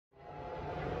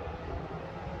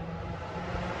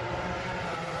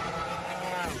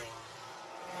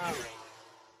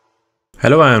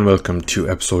Hello and welcome to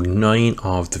episode 9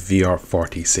 of the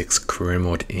VR46 career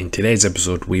mode. In today's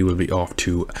episode we will be off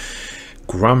to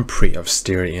Grand Prix of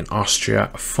Styria in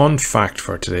Austria. Fun fact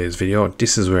for today's video,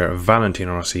 this is where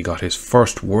Valentino Rossi got his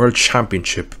first World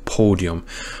Championship podium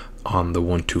on the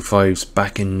 125s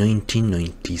back in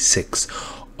 1996.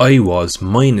 I was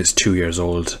 -2 years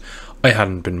old. I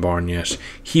hadn't been born yet.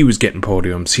 He was getting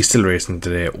podiums. He's still racing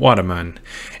today. What a man.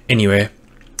 Anyway,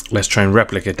 let's try and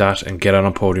replicate that and get on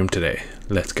a podium today.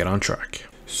 Let's get on track.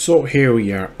 So here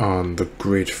we are on the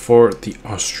grid for the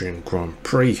Austrian Grand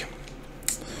Prix.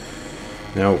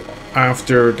 Now,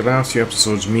 after the last few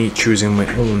episodes, me choosing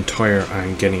my own tyre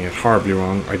and getting it horribly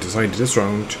wrong, I decided this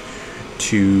round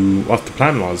what the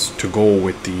plan was to go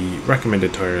with the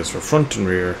recommended tyres for front and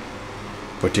rear,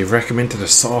 but they've recommended a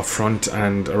soft front,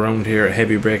 and around here a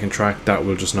heavy braking track that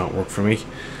will just not work for me.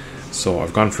 So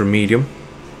I've gone for medium.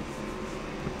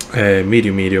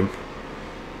 Medium.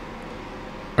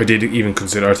 I did even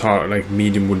consider, I thought like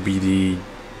medium would be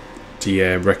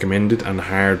the recommended and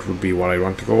hard would be what I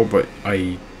want to go, but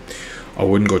I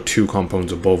wouldn't go 2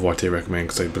 compounds above what they recommend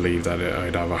because I believe that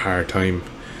I'd have a hard time,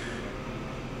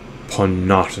 pun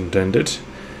not intended.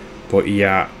 But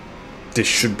yeah, this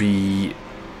should be,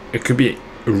 it could be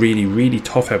a really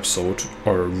tough episode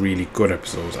or a really good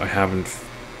episode. I haven't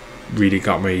really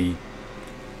got my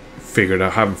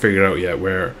haven't figured out yet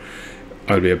where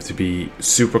I'll be able to be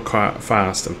super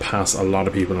fast and pass a lot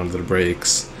of people under the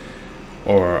brakes,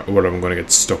 or whether I'm going to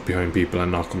get stuck behind people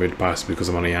and not going to be able to pass because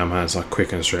I'm on a Yamaha. It's not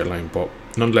quick in a straight line, but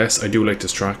nonetheless I do like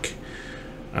this track,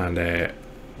 and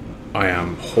I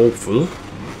am hopeful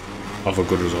of a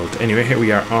good result. Anyway, here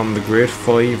we are on the grid,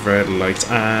 5 red lights,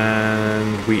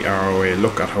 and we are away.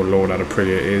 Look at how low that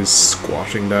Aprilia is,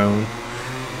 squatting down.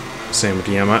 Same with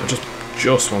the Yamaha,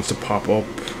 just wants to pop up.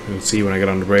 You can see when I get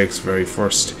on the brakes, very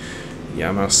first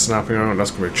Yamaha snapping around.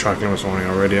 That's going to be a track limit warning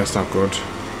already, that's not good.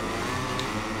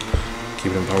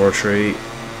 Keep it in power 3.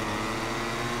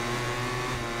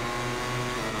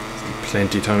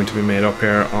 Plenty time to be made up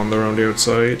here on the round the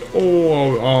outside.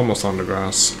 Oh, almost on the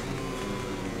grass.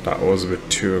 That was a bit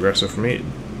too aggressive for me.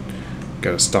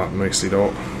 Get it stopped nicely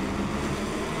though.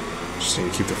 Just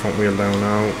need to keep the front wheel down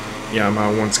now.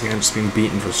 Yamaha once again just being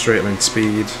beaten for straight line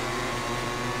speed.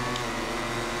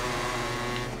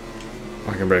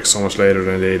 I can brake so much later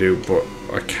than they do, but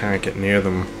I can't get near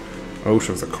them out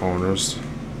of the corners.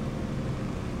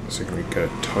 So can we get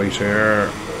tight here?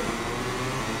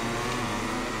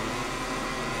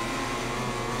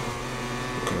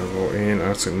 Gonna go in.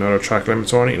 That's another track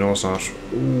limit on it. No, it's not.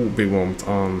 Ooh, big one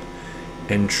on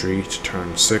entry to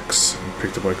turn 6.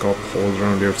 Pick the bike up, hold it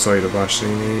around the outside of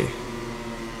Bastianini.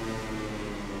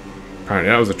 Apparently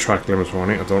that was a track limit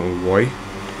warning. I don't know why.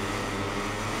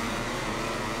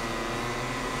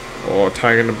 Oh,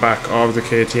 tagging the back of the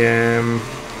KTM.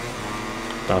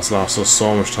 That's lost us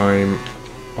so much time.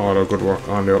 All the good work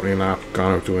on the opening lap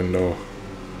gone out the window.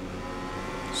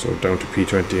 So down to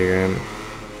P20 again.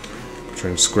 Try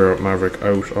and square up Maverick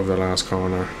out of the last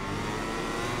corner.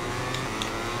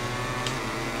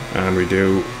 And we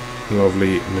do.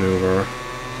 Lovely manoeuvre.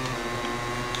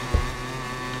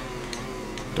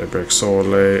 They brake so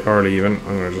early even.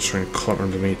 I'm going to just try and cut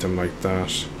underneath them like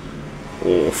that.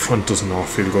 Oh, front does not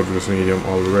feel good with this medium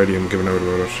already. I'm giving out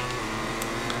about it.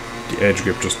 The edge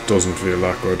grip just doesn't feel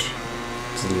that good.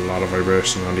 There's a lot of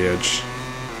vibration on the edge.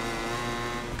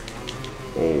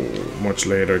 Oh, much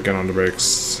later. Get on the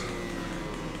brakes.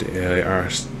 They are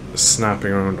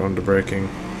snapping around on the braking.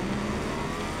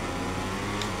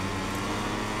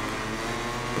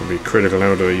 It'll be critical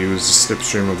now that I use the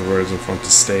slipstream of the wires in front to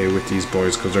stay with these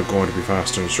boys, because they're going to be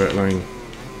faster in a straight line.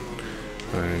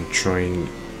 And try and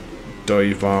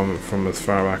dive bomb from as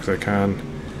far back as I can.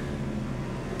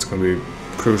 It's going to be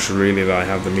crucial really that I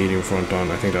have the medium front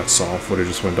on. I think that soft would have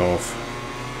just went off.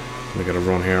 We got a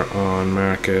run here on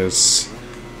Marquez.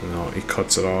 No, he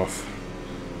cuts it off.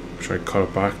 Try to cut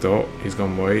it back though. He's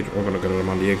gone wide. We're going to get him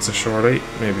on the exit shortly.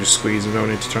 Maybe just squeeze him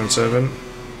down into turn 7.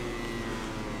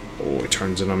 Oh, he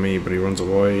turns in on me, but he runs it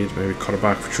wide. Maybe cut it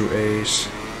back for through 8.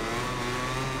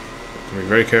 I'm be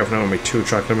very careful now with my 2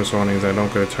 track limits warnings. I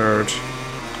don't get a third.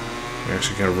 I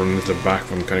actually kind of run into the back of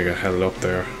him, kind of get held up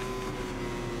there.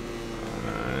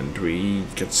 And we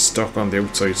get stuck on the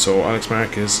outside, so Alex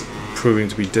Marquez is proving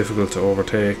to be difficult to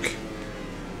overtake.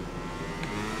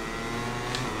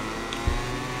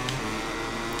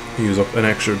 Use up an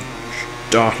extra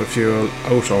dot of fuel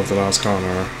out of the last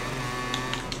corner.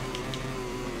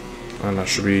 And that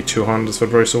should be 2 Hondas for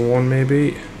the price of 1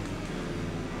 maybe.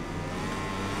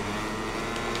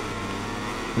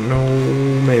 No,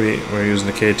 maybe. We're using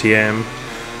the KTM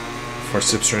for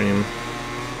slipstream.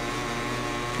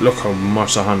 Look how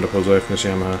much the Honda pulls away from this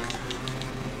Yamaha.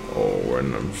 Oh, we're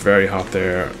very hot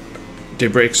there. They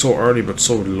brake so early but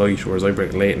so light, whereas I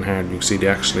brake late and hard. You can see they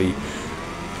actually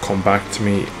come back to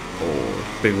me.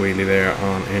 Oh, big wheelie there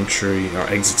on entry, or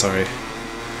exit, sorry.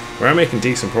 We're making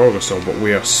decent progress though, but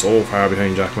we are so far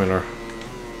behind Jack Miller.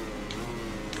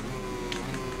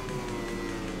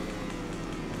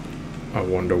 I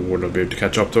wonder would I be able to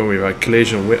catch up though. We've had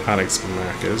collision with Alex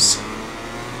Marquez.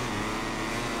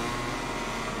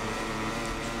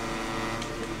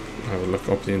 Have a look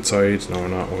up the inside. No, we're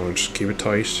not. We'll just keep it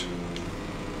tight.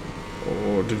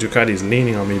 Oh, the Ducati's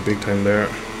leaning on me big time there.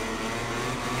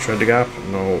 Shred the gap?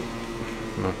 No,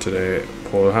 not today.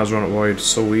 Paul has run it wide,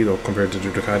 so we though compared to the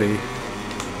Ducati.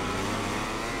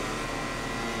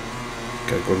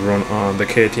 Get a good run on the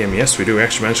KTM. Yes, we do. We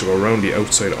actually managed to go around the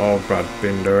outside of Brad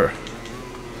Binder.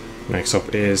 Next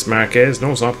up is Marquez.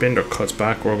 No, it's not. Binder cuts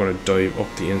back. We're going to dive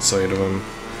up the inside of him.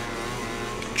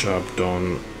 Job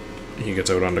done. He gets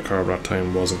out on the curb that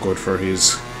time. Wasn't good for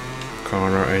his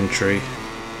corner entry.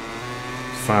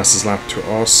 Fastest lap to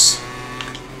us.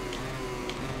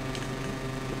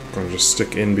 Gonna just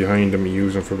stick in behind him,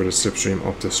 use him for a bit of slipstream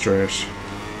up the straight.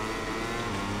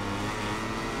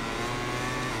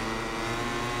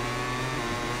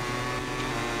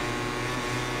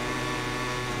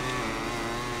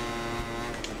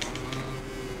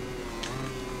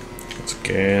 Once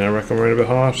again, I reckon we're in a bit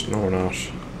hot. No, we're not.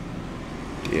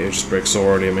 The air just breaks so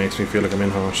early, it makes me feel like I'm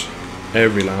in hot.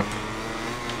 Every lap.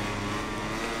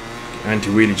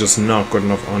 Anti-wheelie just not good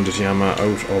enough on the Yamaha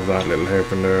out of that little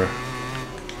hairpin there.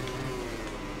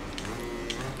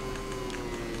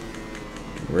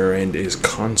 Rear end is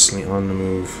constantly on the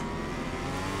move.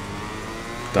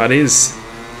 That is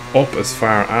up as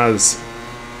far as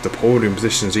the podium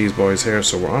positions these boys here,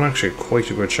 so we're on actually quite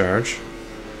a good charge.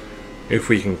 If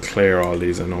we can clear all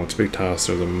these, I know it's a big task,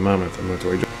 there's a mammoth amount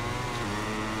of way.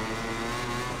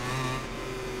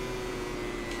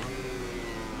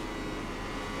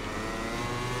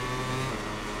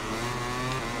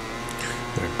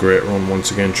 A great run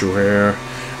once again through here,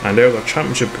 and there's our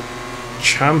championship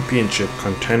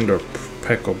contender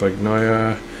Pecco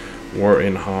Bagnaia. We're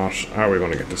in hot. Are we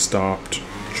going to get this stopped?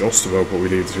 Just about, but we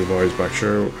leave the two boys back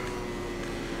through.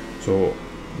 So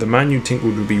the man you think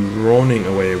would be running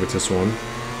away with this one,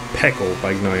 Pecco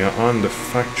Bagnaia on the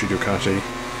factory Ducati,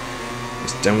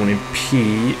 is down in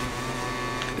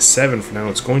P7 for now.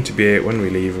 It's going to be 8 when we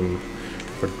leave him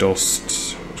for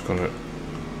dust. I'm just going to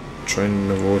try and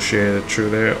negotiate it through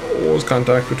there. Oh, there's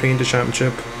contact between the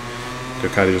championship.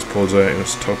 Ducati just pulls away and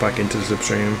just tuck back into the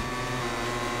slipstream.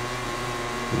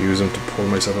 Use them to pull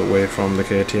myself away from the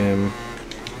KTM.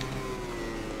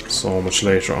 So much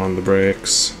later on the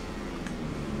brakes.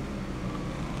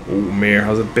 Oh, Mir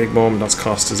has a big moment. That's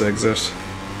cost his exit.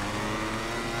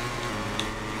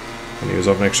 And he was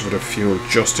up an extra bit of fuel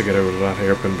just to get out of that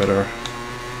hairpin better.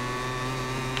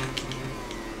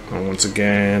 And once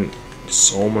again,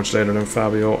 so much later than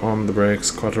Fabio on the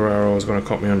brakes. Quartararo is going to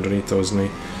cut me underneath though, isn't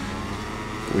he?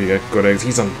 We get good eggs.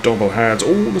 He's on double hards.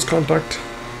 Oh, there's contact.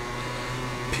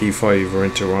 P5, we're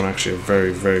into run actually a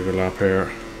very, very good lap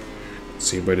here.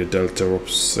 See by the delta, we're up a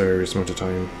serious amount of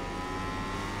time.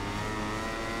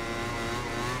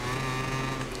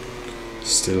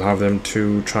 Still have them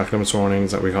 2 track limits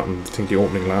warnings that we got in, I think, the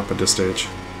opening lap at this stage.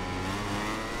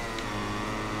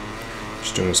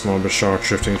 Just doing a small bit of short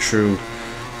shifting through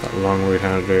that long right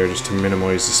hand there just to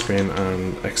minimise the spin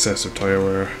and excessive tyre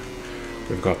wear.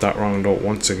 We've got that round out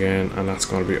once again, and that's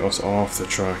going to be us off the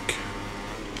track.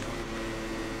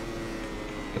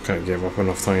 Okay, gave up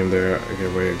enough time there. I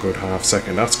gave away a good half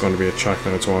second. That's going to be a track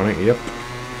limits warning. Yep.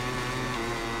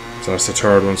 So that's the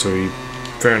third one. So we,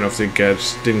 fair enough,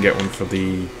 didn't get one for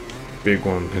the big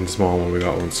one. In the small one, we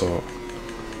got one. So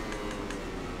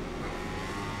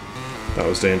that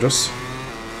was dangerous.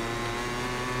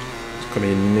 Gonna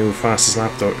be a new fastest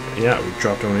lap though. Yeah, we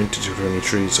dropped down into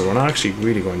 223, so we're not actually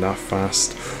really going that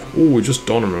fast. Oh, we just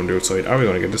done him around the outside. Are we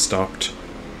going to get this stopped?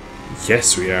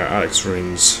 Yes, we are. Alex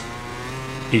Rins.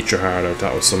 Eat your heart out.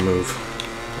 That was some move.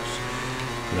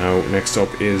 Now, next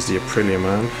up is the Aprilia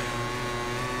man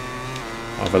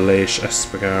of Aleix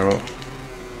Espargaro.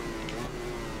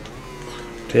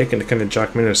 Taking the kind of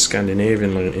Jack Miller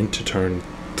Scandinavian line into turn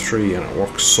 3, and it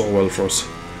works so well for us.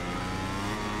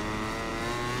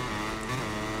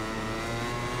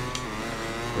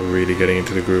 We're really getting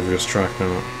into the groove of this track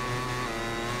now.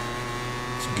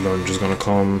 This lunge is going to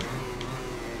come.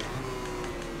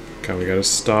 Can we get it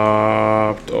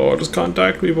stopped? Oh, there's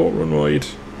contact. We both run wide.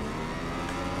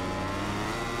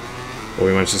 But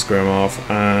we managed to square him off,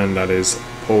 and that is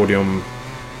podium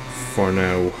for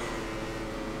now.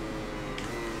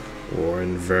 We're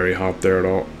in very hot there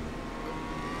though.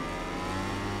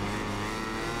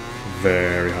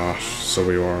 Very hot, so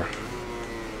we were.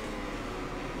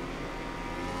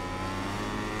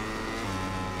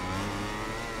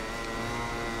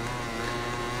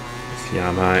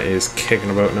 Yamaha is kicking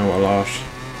about now a lot.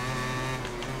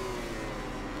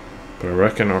 But I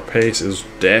reckon our pace is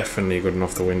definitely good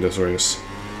enough to win this race,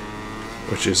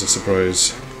 which is a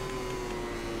surprise.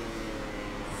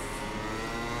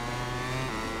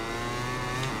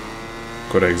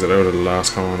 Good exit out of the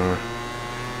last corner.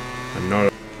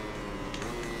 Another.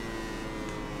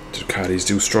 Ducatis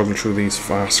do struggle through these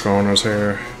fast corners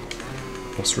here.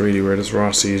 That's really where this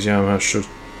Rossi's Yamaha should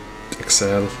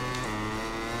excel.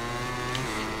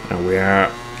 And we are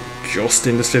just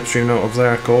in the slipstream now of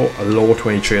Zarco. A low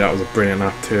 23, that was a brilliant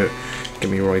lap to get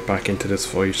me right back into this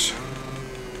fight.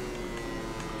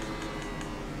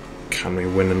 Can we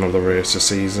win another race this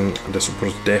season? And this will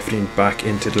put us definitely back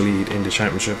into the lead in the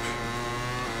championship.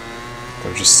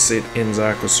 Gonna just sit in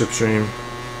Zarco's slipstream.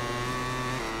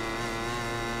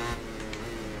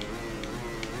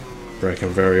 Braking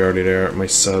very early there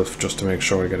myself just to make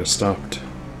sure I get it stopped.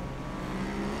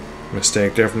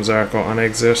 Mistake there from Zarco on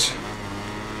exit.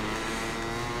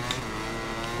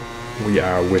 We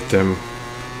are with them.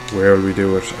 Where will we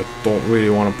do it? I don't really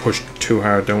want to push too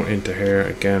hard down into here.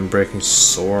 Again, braking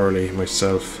so early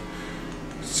myself.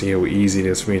 See how easy it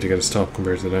is for me to get a stop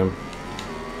compared to them.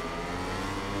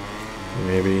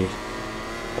 Maybe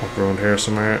up around here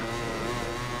somewhere.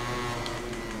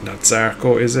 That's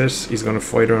Zarco, is it? He's going to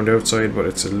fight around the outside, but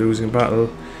it's a losing battle.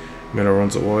 Miller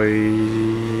runs it wide.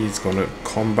 He's going to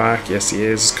come back. Yes, he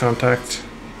is. Contact.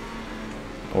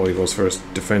 Oh, he goes for his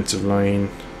defensive line.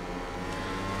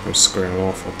 I'm squaring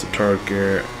off up to third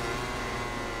gear.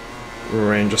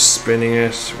 Rain just spinning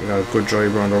it. We got a good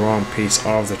driver on the wrong piece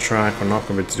of the track. We're not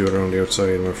going to be able to do it around the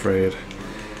outside, I'm afraid.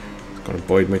 He's going to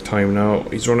bide my time now.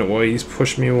 He's running wide. He's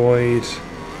pushed me wide.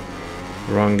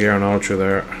 Wrong gear on ultra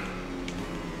there.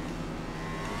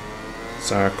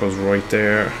 Zarco's right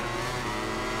there.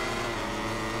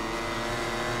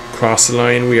 Cross the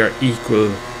line, we are equal.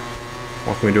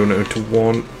 What can we do now to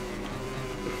one?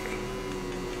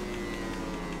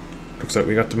 Looks like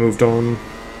we got the move done.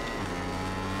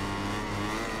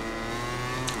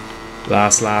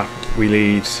 Last lap, we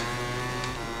lead.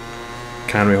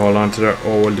 Can we hold on to that?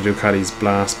 Oh, will the Ducati's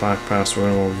blast back past? We're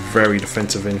going to go very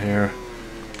defensive in here.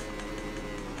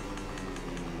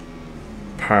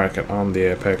 Park it on the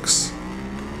apex.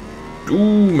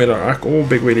 Ooh, Miller. Oh,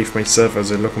 big wheelie for myself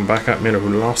as I'm looking back at Miller,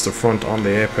 who lost the front on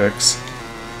the apex.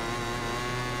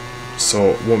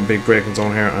 So, one big braking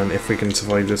zone here, and if we can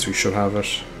survive this, we should have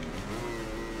it.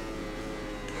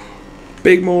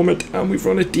 Big moment, and we've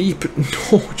run it deep.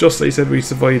 No, just like I said, we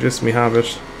survived this, and we have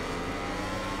it.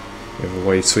 We have a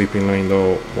wide sweeping line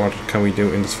though. What can we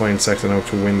do in this final sector now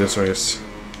to win this race?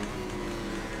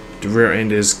 The rear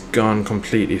end is gone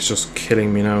completely. It's just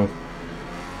killing me now.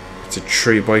 It's a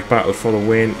 3-bike battle for the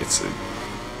win.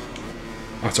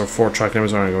 That's our 4 track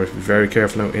numbers. I'm going to be very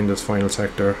careful now in this final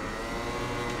sector.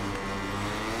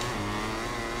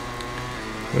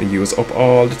 I'm going to use up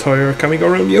all the tyre. Can we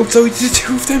go around the outside to the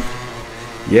 2 of them?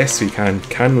 Yes, we can.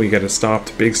 Can we get it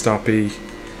stopped? Big stoppy.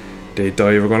 They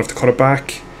dive. We're going to have to cut it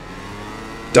back.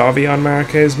 Davi on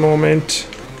Marquez moment.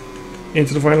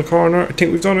 Into the final corner. I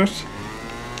think we've done it.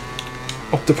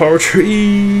 Up the power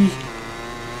tree.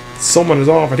 Someone is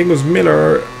off. I think it was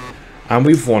Miller. And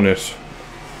we've won it.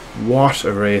 What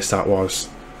a race that was.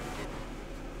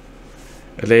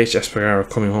 LH Espargaro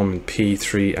coming home in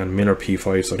P3 and Miller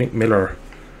P5. So I think Miller.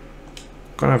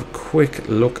 Gonna have a quick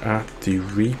look at the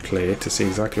replay to see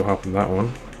exactly what happened to that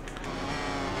one.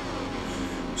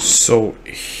 So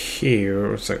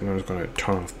here, a second, I'm just gonna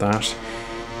turn off that.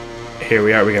 Here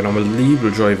we are, we get an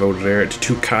unbelievable drive out of there. The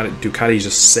two Ducatis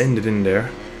just send it in there.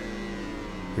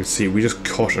 You'll see we just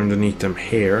cut underneath them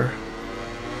here.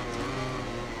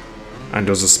 And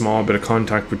there's a small bit of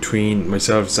contact between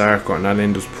myself, Zarco, and that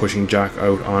end was pushing Jack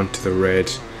out onto the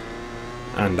red.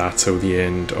 And that's how the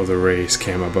end of the race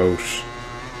came about.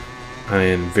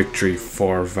 And victory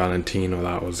for Valentino.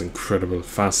 That was incredible.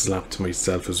 Fastest lap to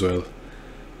myself as well.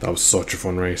 That was such a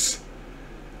fun race.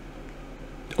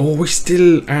 Oh, we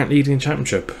still aren't leading the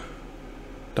championship.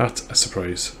 That's a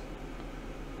surprise.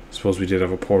 I suppose we did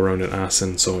have a poor round in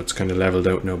Assen, so it's kind of leveled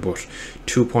out now. But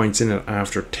 2 points in it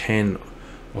after 10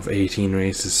 of 18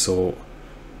 races. So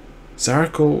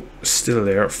Zarco is still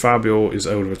there. Fabio is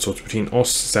out of it. So it's between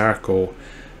us, Zarco,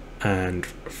 and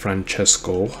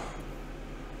Francesco.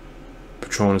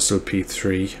 Patron is still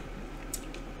P3.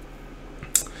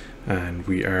 And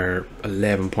we are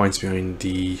 11 points behind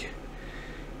the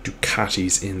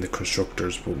Ducatis in the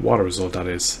constructors. But what a result that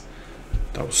is.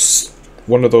 That was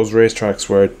one of those racetracks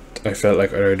where I felt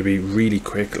like I'd either be really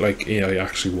quick, like I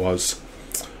actually was,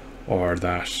 or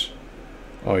that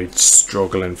I'd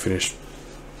struggle and finish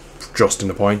just in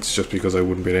the points, just because I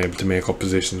wouldn't be able to make up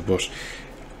positions. But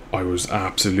I was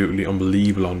absolutely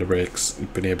unbelievable on the brakes.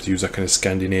 Being able to use that kind of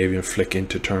Scandinavian flick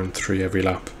into turn 3 every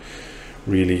lap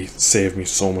really saved me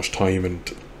so much time,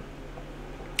 and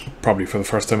probably for the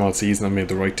first time all season I made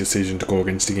the right decision to go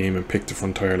against the game and pick the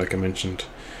front tyre. Like I mentioned,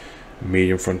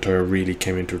 medium front tyre really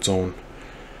came into its own.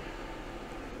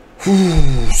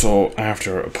 So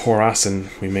after a poor Assen,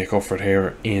 we make up for it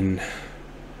here in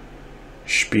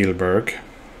Spielberg.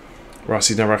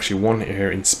 Rossi's never actually won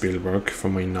here in Spielberg,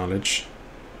 from my knowledge.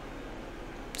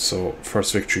 So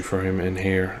first victory for him in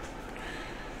here.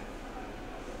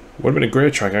 Would have been a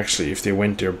great track actually if they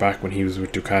went there back when he was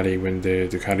with Ducati, when the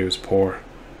Ducati was poor.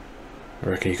 I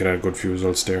reckon he could have had a good few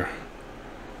results there.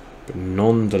 But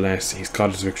nonetheless, he's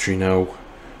got his victory now.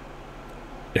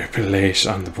 They're a bit late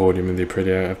on the podium in the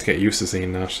Aprilia. I have to get used to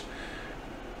seeing that.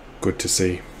 Good to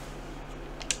see.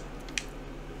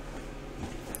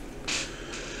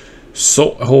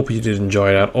 So I hope you did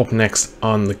enjoy that. Up next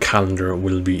on the calendar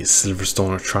will be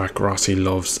Silverstone, a track Rossi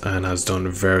loves and has done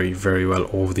very, very well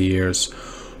over the years.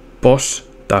 But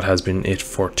that has been it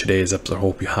for today's episode. I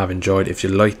hope you have enjoyed. If you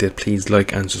liked it, please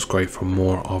like and subscribe for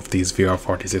more of these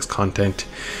VR46 content.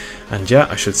 And yeah,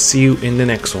 I should see you in the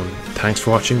next one. Thanks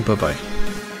for watching. Bye bye.